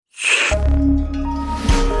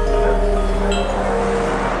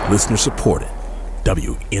Listener supported.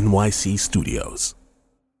 WNYC Studios.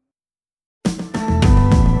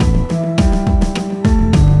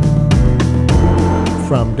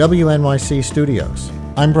 From WNYC Studios,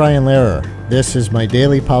 I'm Brian Lehrer. This is my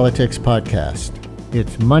daily politics podcast.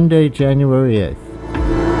 It's Monday, January 8th.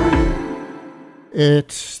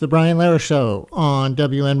 It's the Brian Lehrer Show on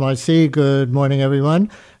WNYC. Good morning,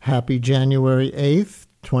 everyone. Happy January 8th,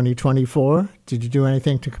 2024. Did you do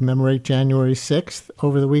anything to commemorate January 6th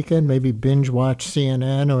over the weekend? Maybe binge watch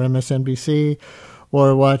CNN or MSNBC,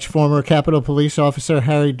 or watch former Capitol Police officer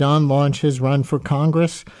Harry Dunn launch his run for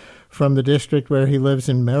Congress from the district where he lives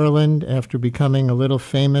in Maryland after becoming a little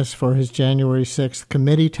famous for his January 6th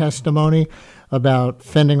committee testimony about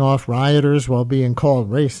fending off rioters while being called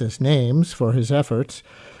racist names for his efforts.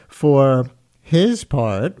 For his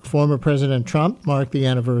part, former President Trump marked the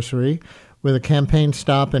anniversary with a campaign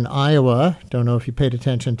stop in Iowa. Don't know if you paid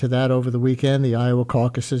attention to that over the weekend. The Iowa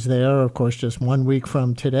caucus is there, of course, just 1 week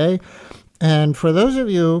from today. And for those of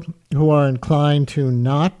you who are inclined to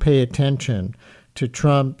not pay attention to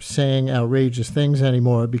Trump saying outrageous things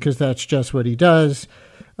anymore, because that's just what he does,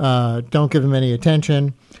 don't give him any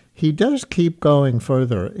attention. He does keep going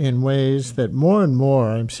further in ways that more and more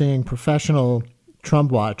I'm seeing professional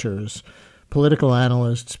Trump watchers, political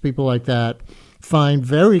analysts, people like that, find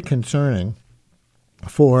very concerning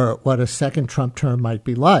for what a second Trump term might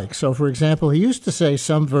be like. So, for example, he used to say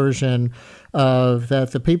some version of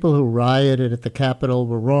that the people who rioted at the Capitol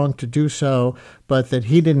were wrong to do so, but that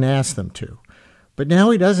he didn't ask them to. But now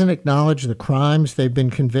he doesn't acknowledge the crimes they've been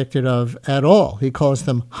convicted of at all. He calls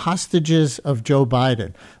them hostages of Joe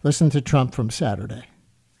Biden. Listen to Trump from Saturday.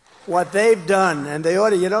 What they've done, and they ought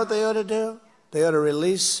to, you know what they ought to do? They ought to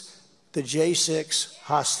release the J6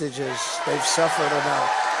 hostages. They've suffered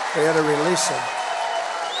enough. They ought to release them.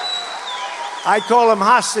 I call them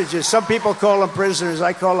hostages. Some people call them prisoners.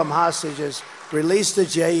 I call them hostages. Release the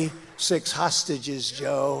J6 hostages,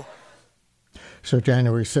 Joe. So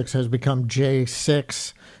January 6th has become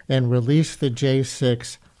J6, and release the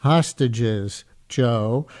J6 hostages,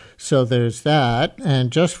 Joe. So there's that.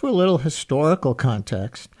 And just for a little historical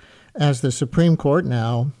context, as the Supreme Court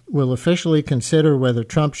now will officially consider whether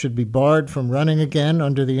Trump should be barred from running again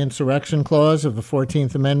under the Insurrection Clause of the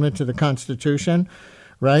 14th Amendment to the Constitution,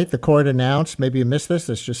 right? The court announced, maybe you missed this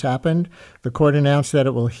just happened, the court announced that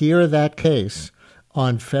it will hear that case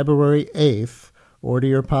on February 8th. Order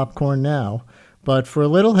your popcorn now. But for a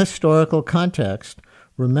little historical context,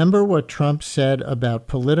 remember what Trump said about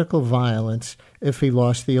political violence if he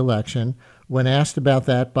lost the election when asked about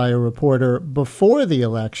that by a reporter before the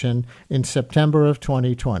election in September of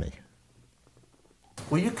 2020.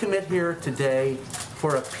 Will you commit here today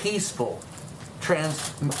for a peaceful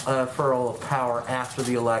transferal of power after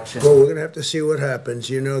the election? Well, we're going to have to see what happens.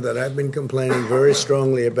 You know that I've been complaining very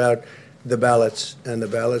strongly about the ballots, and the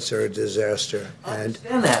ballots are a disaster. I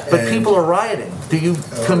understand that, but people are rioting. Do you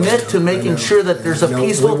commit to making sure that there's a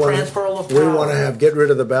peaceful transferal of power? We want to get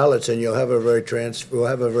rid of the ballots, and we'll have a very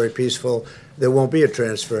peaceful. There won't be a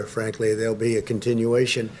transfer, frankly. There'll be a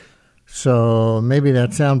continuation. So maybe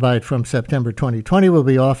that soundbite from September 2020 will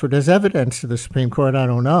be offered as evidence to the Supreme Court. I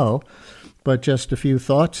don't know. But just a few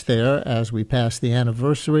thoughts there as we pass the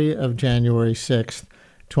anniversary of January 6th.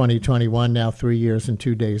 2021, now 3 years and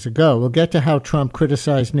 2 days ago. We'll get to how Trump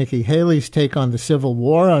criticized Nikki Haley's take on the Civil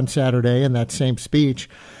War on Saturday in that same speech,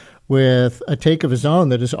 with a take of his own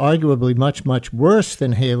that is arguably much, much worse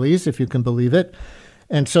than Haley's, if you can believe it.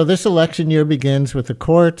 And so this election year begins with the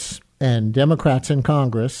courts and Democrats in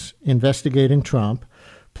Congress investigating Trump,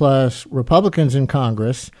 plus Republicans in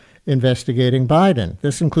Congress investigating Biden.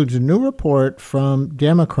 This includes a new report from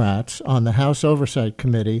Democrats on the House Oversight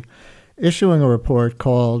Committee issuing a report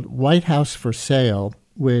called White House for Sale,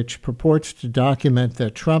 which purports to document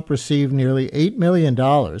that Trump received nearly $8 million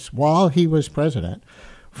while he was president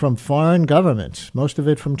from foreign governments, most of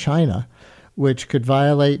it from China, which could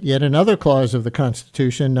violate yet another clause of the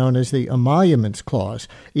Constitution known as the Emoluments Clause,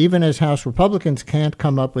 even as House Republicans can't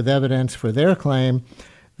come up with evidence for their claim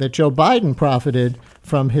that Joe Biden profited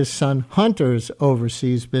from his son Hunter's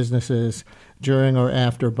overseas businesses during or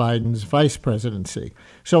after Biden's vice presidency.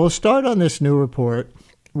 So we'll start on this new report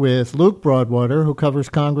with Luke Broadwater, who covers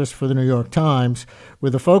Congress for the New York Times,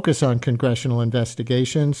 with a focus on congressional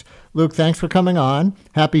investigations. Luke, thanks for coming on.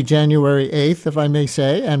 Happy January 8th, if I may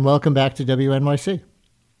say, and welcome back to WNYC.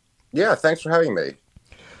 Yeah, thanks for having me.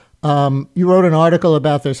 You wrote an article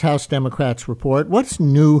about this House Democrats report. What's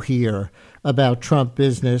new here about Trump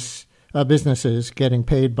businesses getting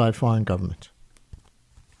paid by foreign governments?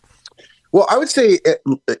 Well, I would say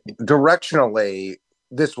directionally,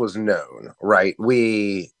 this was known, right?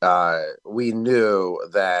 We knew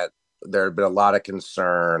that there had been a lot of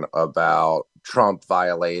concern about Trump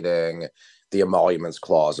violating the Emoluments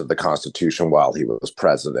Clause of the Constitution while he was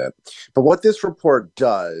president. But what this report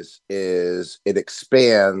does is it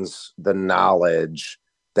expands the knowledge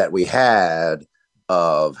that we had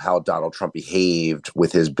of how Donald Trump behaved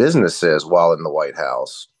with his businesses while in the White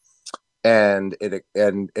House, and it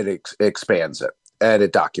expands it and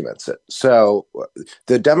it documents it. So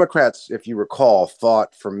the Democrats, if you recall,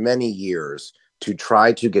 fought for many years to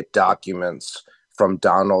try to get documents from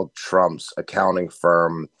Donald Trump's accounting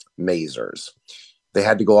firm, Mazars. They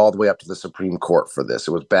had to go all the way up to the Supreme Court for this.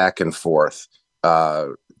 It was back and forth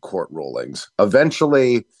court rulings.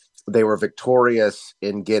 Eventually, they were victorious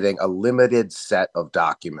in getting a limited set of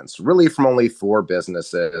documents, really from only 4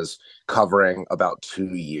 businesses covering about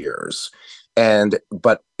 2 years.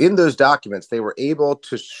 But in those documents, they were able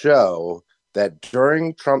to show that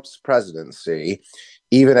during Trump's presidency,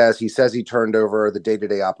 even as he says he turned over the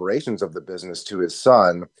day-to-day operations of the business to his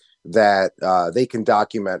son, that they can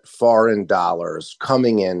document foreign dollars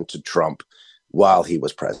coming into Trump while he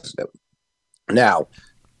was president. Now,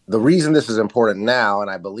 the reason this is important now,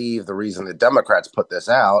 and I believe the reason the Democrats put this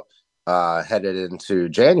out headed into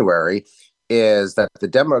January, is that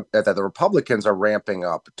the Republicans are ramping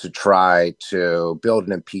up to try to build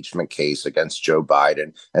an impeachment case against Joe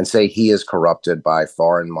Biden and say he is corrupted by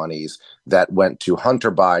foreign monies that went to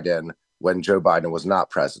Hunter Biden when Joe Biden was not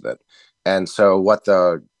president. And so what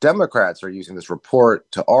the Democrats are using this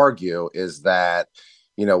report to argue is that,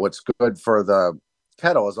 what's good for the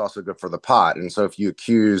kettle is also good for the pot. And so if you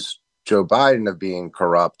accuse Joe Biden of being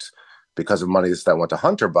corrupt because of monies that went to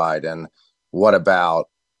Hunter Biden, what about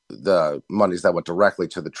the monies that went directly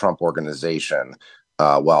to the Trump organization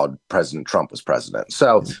while President Trump was president?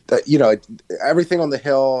 So, everything on the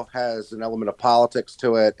Hill has an element of politics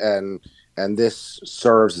to it. And this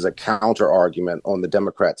serves as a counter argument on the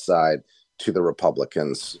Democrat side to the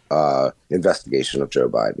Republicans' investigation of Joe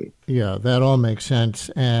Biden. Yeah, that all makes sense.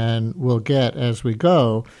 And we'll get, as we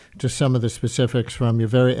go, to some of the specifics from your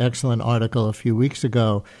very excellent article a few weeks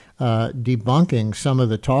ago, debunking some of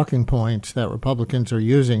the talking points that Republicans are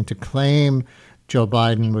using to claim Joe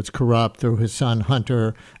Biden was corrupt through his son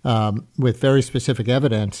Hunter, with very specific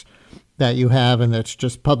evidence that you have and that's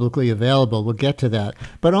just publicly available. We'll get to that.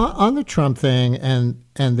 But on the Trump thing and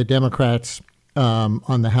the Democrats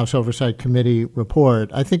on the House Oversight Committee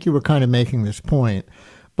report, I think you were kind of making this point.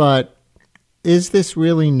 But is this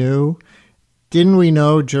really new? Didn't we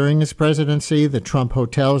know during his presidency that Trump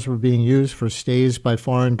hotels were being used for stays by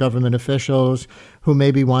foreign government officials who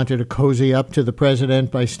maybe wanted to cozy up to the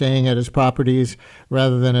president by staying at his properties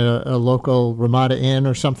rather than a local Ramada Inn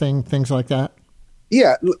or something, things like that?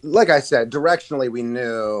 Yeah, like I said, directionally, we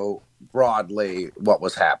knew broadly what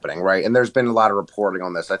was happening, right? And there's been a lot of reporting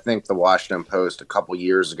on this. I think the Washington Post a couple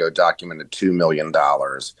years ago documented $2 million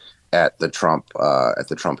at the Trump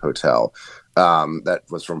hotel that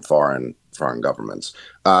was from foreign governments.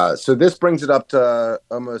 So this brings it up to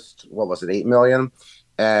almost, what was it, 8 million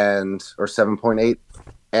or 7.8,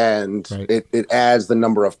 and right. It adds the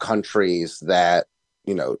number of countries that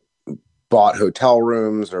bought hotel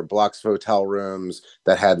rooms or blocks of hotel rooms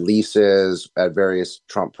that had leases at various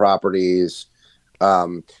Trump properties.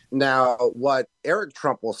 Now, what Eric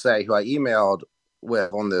Trump will say, who I emailed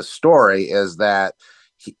with on this story, is that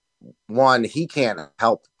he can't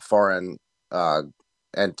help foreign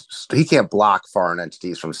and he can't block foreign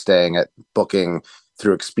entities from booking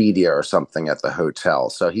through Expedia or something at the hotel.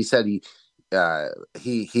 So he said he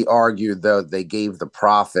argued, though, they gave the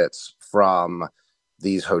profits from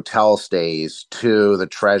these hotel stays to the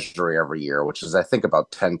Treasury every year, which is, I think, about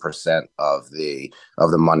 10% of the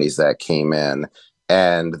monies that came in,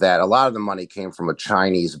 and that a lot of the money came from a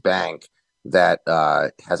Chinese bank that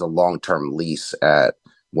has a long-term lease at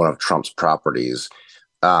one of Trump's properties.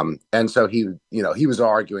 And so he was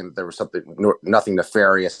arguing that there was nothing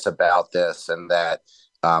nefarious about this, and that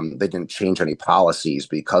they didn't change any policies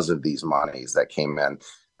because of these monies that came in.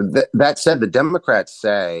 That said, the Democrats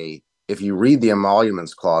say, if you read the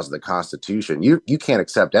Emoluments Clause of the Constitution, you can't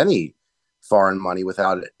accept any foreign money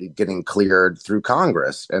without it getting cleared through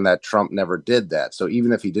Congress, and that Trump never did that. So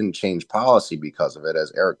even if he didn't change policy because of it,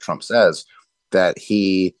 as Eric Trump says, that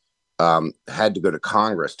he had to go to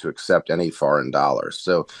Congress to accept any foreign dollars.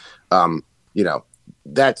 So,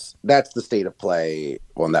 that's the state of play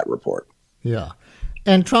on that report. Yeah.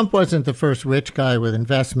 And Trump wasn't the first rich guy with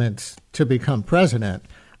investments to become president.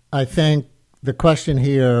 I think the question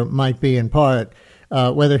here might be, in part,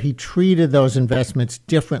 whether he treated those investments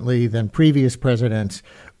differently than previous presidents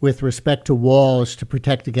with respect to walls to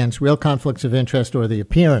protect against real conflicts of interest or the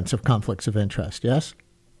appearance of conflicts of interest, yes?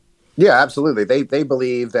 Yeah, absolutely. They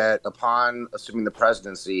believe that upon assuming the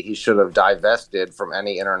presidency, he should have divested from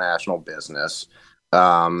any international business,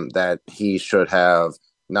 that he should have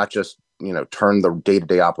not just, turned the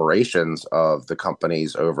day-to-day operations of the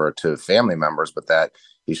companies over to family members, but that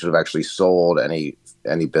he should have actually sold any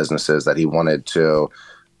businesses that he wanted to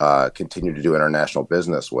continue to do international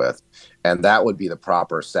business with. And that would be the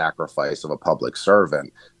proper sacrifice of a public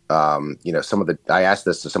servant. I asked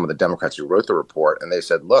this to some of the Democrats who wrote the report, and they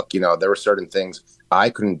said, look, there were certain things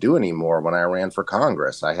I couldn't do anymore when I ran for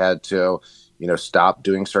Congress. I had to, stop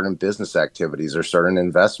doing certain business activities or certain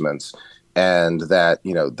investments. And that,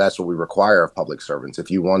 that's what we require of public servants. If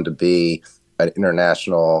you want to be an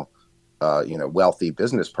international, wealthy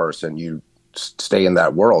business person, you stay in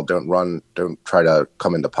that world. Don't try to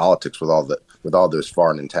come into politics with all those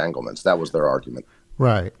foreign entanglements. That was their argument.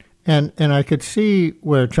 Right. And I could see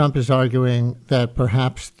where Trump is arguing that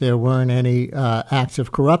perhaps there weren't any acts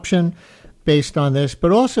of corruption based on this,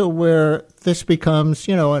 but also where this becomes,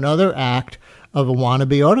 another act of a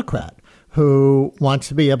wannabe autocrat who wants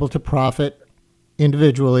to be able to profit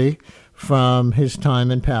individually from his time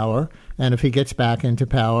in power. And if he gets back into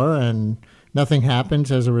power and nothing happens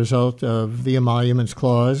as a result of the Emoluments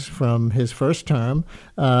Clause from his first term,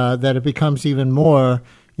 that it becomes even more,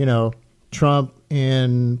 Trump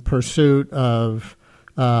in pursuit of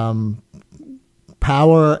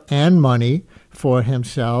power and money for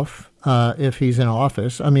himself if he's in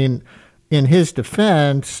office. I mean, in his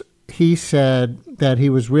defense, he said that he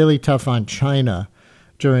was really tough on China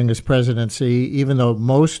during his presidency, even though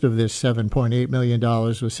most of this $7.8 million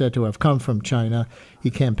was said to have come from China. He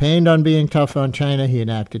campaigned on being tough on China. He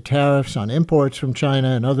enacted tariffs on imports from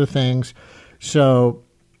China and other things. So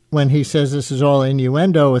when he says this is all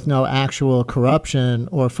innuendo with no actual corruption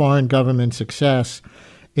or foreign government success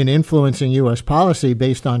in influencing U.S. policy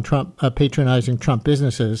based on Trump patronizing Trump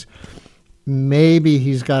businesses, maybe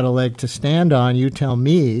he's got a leg to stand on, you tell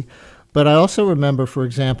me. But I also remember, for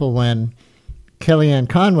example, when Kellyanne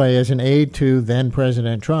Conway, as an aide to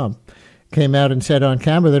then-President Trump, came out and said on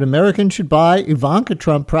camera that Americans should buy Ivanka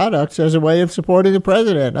Trump products as a way of supporting the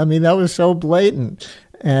president. I mean, that was so blatant.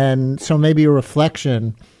 And so maybe a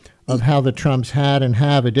reflection of how the Trumps had and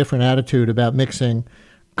have a different attitude about mixing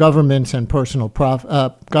governments and personal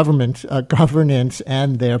governance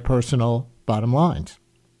and their personal bottom lines.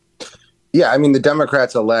 Yeah, I mean, the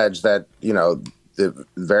Democrats allege that,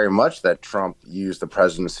 very much that Trump used the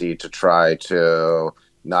presidency to try to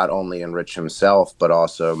not only enrich himself, but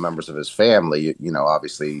also members of his family.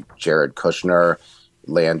 Obviously, Jared Kushner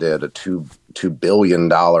landed a $2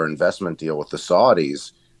 billion investment deal with the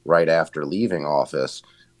Saudis right after leaving office.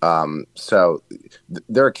 So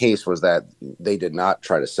their case was that they did not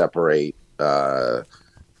try to separate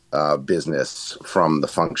business from the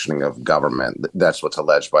functioning of government. That's what's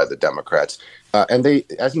alleged by the Democrats. And they,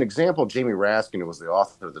 as an example, Jamie Raskin, who was the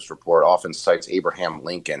author of this report, often cites Abraham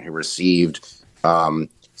Lincoln, who received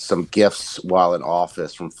some gifts while in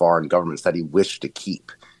office from foreign governments that he wished to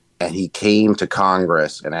keep. And he came to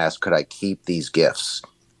Congress and asked, could I keep these gifts?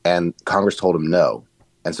 And Congress told him no.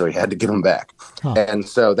 And so he had to give them back. Huh. And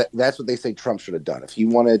so that's what they say Trump should have done. If he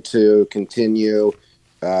wanted to continue,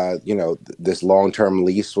 this long-term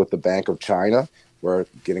lease with the Bank of China, we're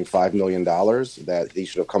getting $5 million, that he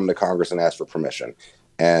should have come to Congress and asked for permission.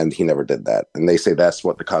 And he never did that. And they say that's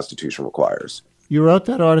what the Constitution requires. You wrote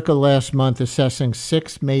that article last month assessing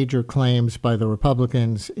 6 major claims by the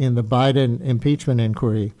Republicans in the Biden impeachment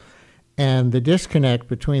inquiry and the disconnect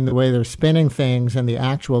between the way they're spinning things and the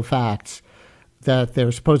actual facts that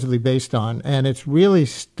they're supposedly based on. And it's really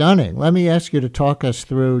stunning. Let me ask you to talk us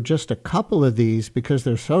through just a couple of these because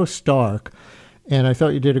they're so stark. And I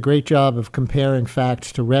thought you did a great job of comparing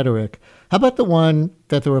facts to rhetoric. How about the one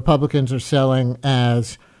that the Republicans are selling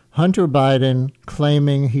as Hunter Biden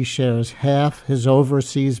claiming he shares half his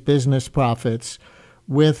overseas business profits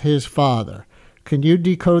with his father? Can you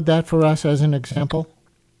decode that for us as an example?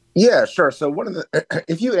 Yeah, sure. So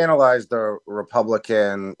if you analyze the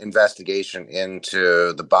Republican investigation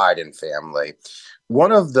into the Biden family,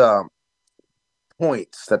 one of the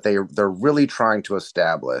points that they're really trying to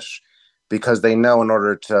establish, because they know in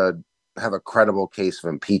order to have a credible case of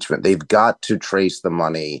impeachment, they've got to trace the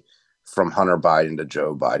money from Hunter Biden to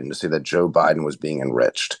Joe Biden to say that Joe Biden was being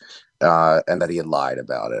enriched and that he had lied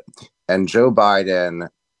about it. And Joe Biden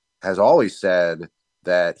has always said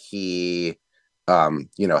that he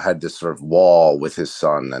had this sort of wall with his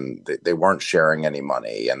son, and they weren't sharing any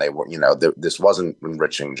money, and they were, this wasn't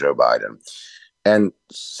enriching Joe Biden. And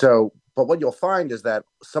so, but what you'll find is that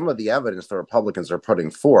some of the evidence the Republicans are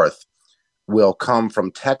putting forth will come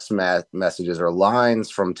from text messages or lines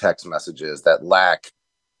from text messages that lack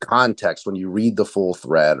context when you read the full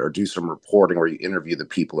thread or do some reporting where you interview the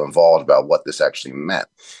people involved about what this actually meant.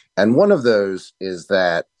 And one of those is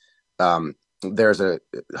that there's a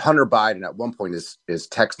Hunter Biden at one point is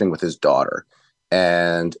texting with his daughter,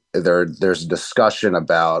 and there's a discussion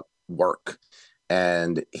about work,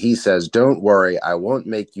 and he says, "Don't worry, I won't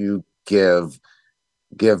make you give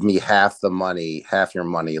me half your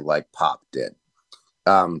money like Pop did."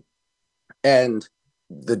 And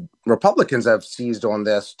the Republicans have seized on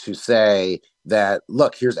this to say that,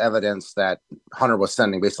 look, here's evidence that Hunter was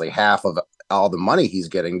sending basically half of all the money he's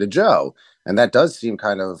getting to Joe. And that does seem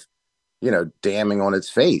kind of, damning on its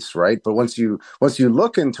face, right? But once you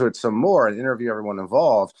look into it some more and interview everyone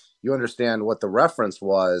involved, you understand what the reference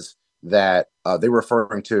was, that they were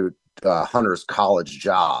referring to Hunter's college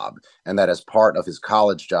job, and that as part of his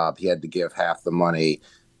college job, he had to give half the money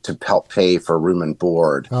to help pay for room and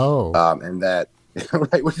board. And that,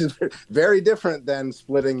 right, which is very different than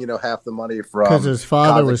splitting, half the money from, because his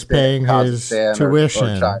father was paying his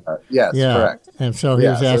tuition. Or China. Yes, correct. And so he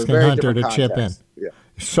was asking Hunter to chip in. Yeah.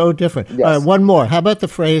 So different. Yes. All right, one more. How about the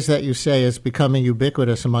phrase that you say is becoming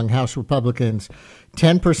ubiquitous among House Republicans,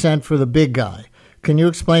 10% for the big guy? Can you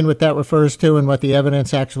explain what that refers to and what the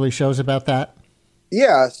evidence actually shows about that?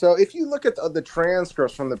 Yeah. So if you look at the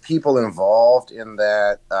transcripts from the people involved in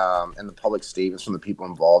that, and the public statements from the people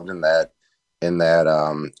involved in that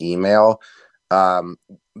email,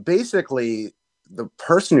 basically the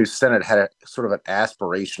person who sent it had a sort of an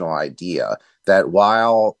aspirational idea that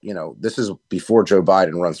while, this is before Joe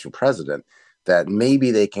Biden runs for president, that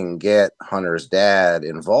maybe they can get Hunter's dad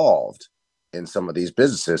involved in some of these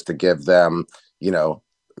businesses to give them,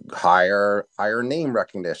 higher name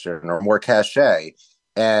recognition or more cachet.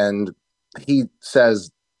 And he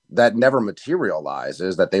says that never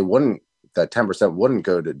materializes, that that 10% wouldn't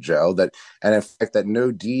go to Joe, and in fact, that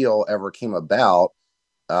no deal ever came about,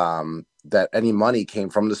 that any money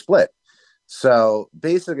came from the split. So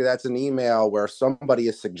basically that's an email where somebody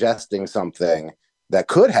is suggesting something that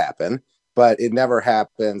could happen, but it never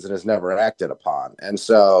happens and is never acted upon. And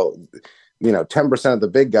so, 10% of the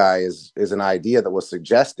big guy is an idea that was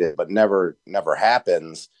suggested, but never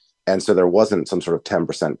happens. And so there wasn't some sort of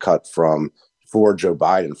 10% cut for Joe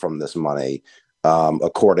Biden from this money,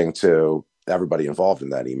 according to everybody involved in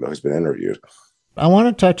that email who's been interviewed. I want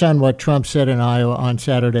to touch on what Trump said in Iowa on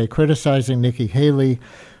Saturday, criticizing Nikki Haley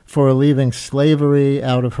for leaving slavery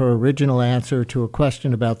out of her original answer to a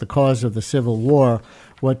question about the cause of the Civil War.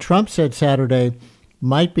 What Trump said Saturday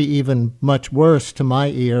might be even much worse to my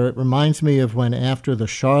ear. It reminds me of when, after the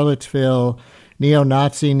Charlottesville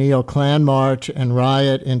neo-Nazi, neo-Klan march and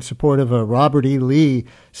riot in support of a Robert E. Lee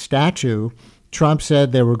statue, Trump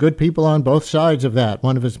said there were good people on both sides of that,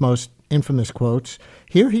 one of his most infamous quotes.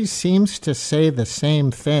 Here he seems to say the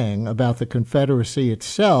same thing about the Confederacy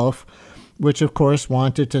itself, which, of course,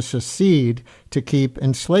 wanted to secede to keep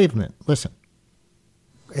enslavement. Listen.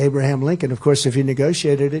 Abraham Lincoln, of course, if you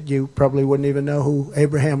negotiated it, you probably wouldn't even know who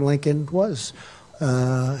Abraham Lincoln was.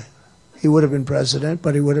 He would have been president,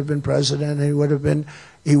 but he would have been president, and he wouldn't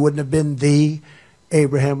have been the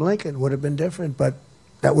Abraham Lincoln. Would have been different, but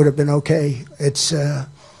that would have been okay.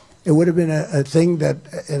 It would have been a thing that,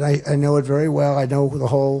 and I know it very well. I know the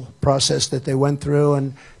whole process that they went through,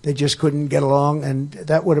 and they just couldn't get along, and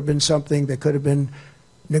that would have been something that could have been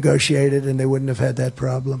negotiated, and they wouldn't have had that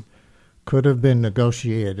problem. Could have been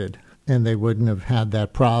negotiated, and they wouldn't have had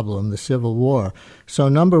that problem, the Civil War. So,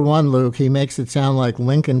 number one, Luke, he makes it sound like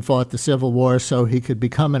Lincoln fought the Civil War so he could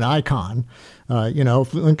become an icon.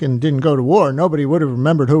 If Lincoln didn't go to war, nobody would have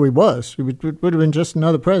remembered who he was. He would have been just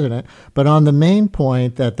another president. But on the main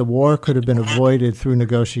point that the war could have been avoided through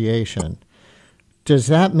negotiation, does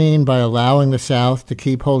that mean by allowing the South to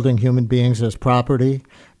keep holding human beings as property?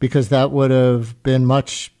 Because that would have been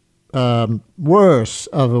much worse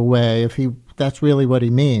of a way, if that's really what he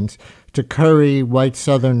means, to curry white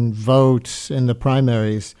Southern votes in the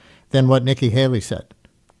primaries than what Nikki Haley said.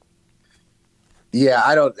 Yeah,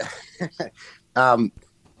 I don't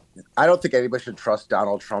think anybody should trust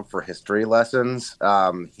Donald Trump for history lessons.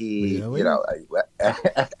 He, really?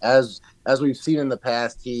 As we've seen in the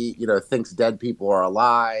past, he, thinks dead people are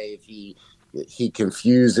alive. He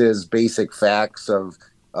confuses basic facts of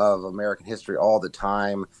American history all the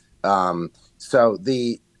time.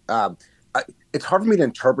 It's hard for me to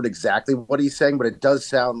interpret exactly what he's saying, but it does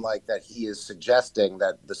sound like that he is suggesting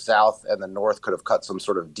that the South and the North could have cut some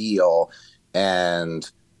sort of deal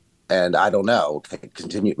and And I don't know,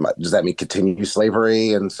 continue. Does that mean continue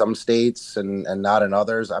slavery in some states and not in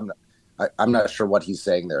others? I'm not sure what he's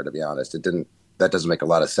saying there, to be honest. That doesn't make a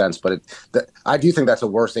lot of sense. But I do think that's a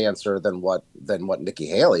worse answer than what Nikki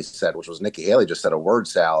Haley said, which was Nikki Haley just said a word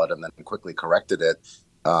salad and then quickly corrected it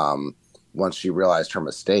once she realized her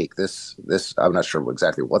mistake. This I'm not sure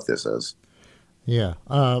exactly what this is. Yeah.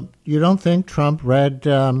 You don't think Trump read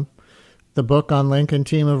the book on Lincoln,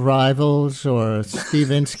 Team of Rivals, or Steve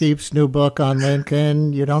Inskeep's new book on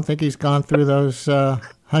Lincoln? You don't think he's gone through those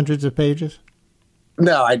hundreds of pages?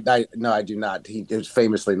 No, I do not. He is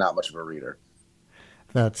famously not much of a reader.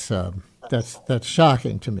 That's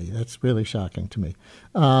shocking to me. That's really shocking to me.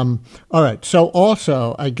 All right. So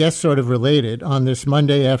also, I guess sort of related, on this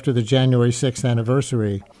Monday after the January 6th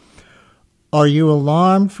anniversary, are you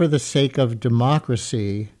alarmed for the sake of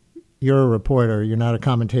democracy? You're a reporter. You're not a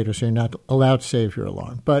commentator, so you're not allowed to say if you're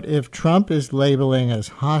alarmed. But if Trump is labeling as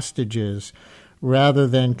hostages rather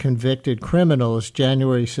than convicted criminals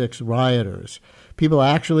January 6th rioters, people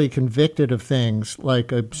actually convicted of things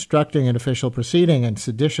like obstructing an official proceeding and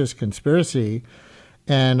seditious conspiracy,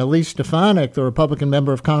 and Elise Stefanik, the Republican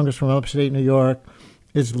member of Congress from upstate New York,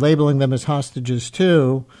 is labeling them as hostages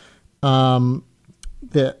too.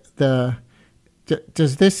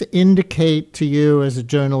 Does this indicate to you as a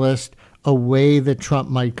journalist a way that Trump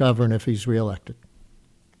might govern if he's reelected?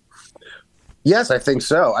 Yes, I think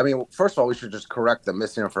so. I mean, first of all, we should just correct the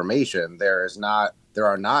misinformation. There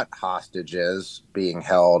are not hostages being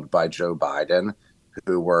held by Joe Biden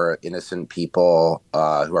who were innocent people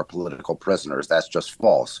who are political prisoners. That's just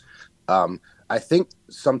false. I think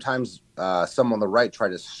sometimes some on the right try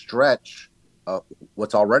to stretch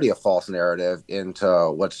what's already a false narrative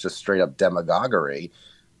into what's just straight up demagoguery.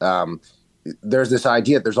 There's this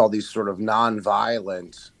idea that there's all these sort of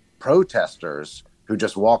nonviolent protesters who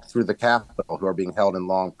just walked through the Capitol who are being held in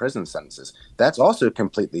long prison sentences. That's also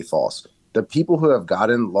completely false. The people who have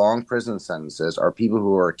gotten long prison sentences are people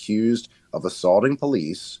who are accused of assaulting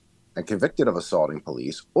police and convicted of assaulting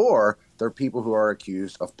police, or they're people who are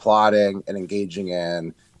accused of plotting and engaging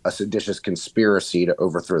in a seditious conspiracy to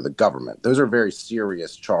overthrow the government. Those are very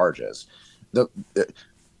serious charges. The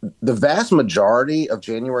vast majority of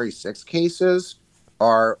January 6th cases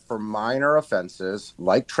are for minor offenses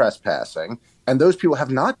like trespassing, and those people have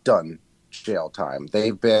not done jail time.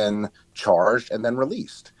 They've been charged and then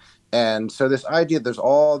released. And so this idea that there's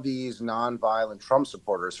all these nonviolent Trump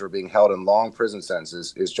supporters who are being held in long prison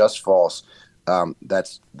sentences is just false.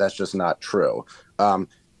 That's just not true.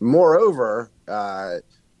 Moreover,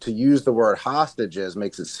 to use the word hostages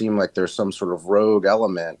makes it seem like there's some sort of rogue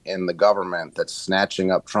element in the government that's snatching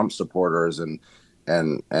up Trump supporters and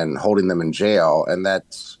holding them in jail, and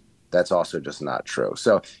that's also just not true.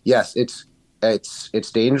 So yes,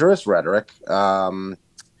 it's dangerous rhetoric.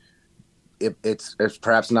 It's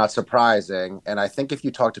perhaps not surprising, and I think if you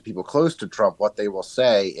talk to people close to Trump, what they will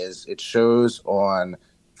say is it shows on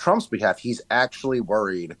Trump's behalf he's actually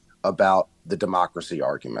worried about the democracy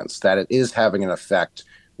arguments, that it is having an effect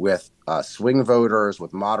with swing voters,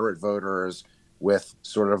 with moderate voters, with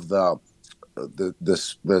sort of the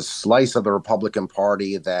slice of the Republican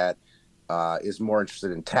Party that is more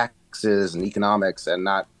interested in taxes and economics and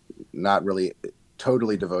not really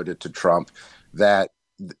totally devoted to Trump, that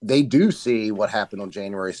they do see what happened on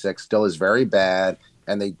January 6th still is very bad.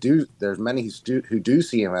 And there's many who do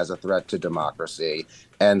see him as a threat to democracy.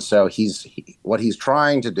 And so what he's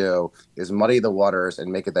trying to do is muddy the waters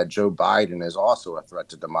and make it that Joe Biden is also a threat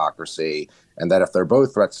to democracy. And that if they're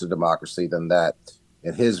both threats to democracy, then that,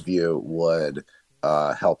 in his view, would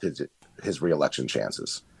help his reelection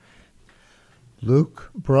chances.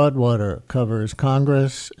 Luke Broadwater covers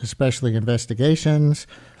Congress, especially investigations,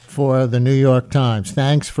 for the New York Times.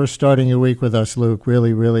 Thanks for starting your week with us, Luke.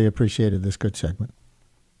 Really, really appreciated this good segment.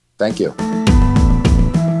 Thank you.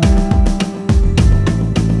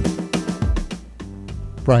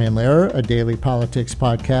 Brian Lehrer, a daily politics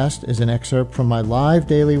podcast, is an excerpt from my live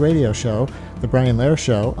daily radio show, The Brian Lehrer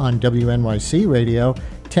Show, on WNYC Radio,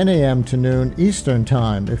 10 a.m. to noon Eastern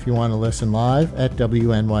Time, if you want to listen live at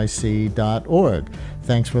wnyc.org.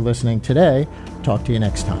 Thanks for listening today. Talk to you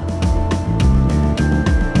next time.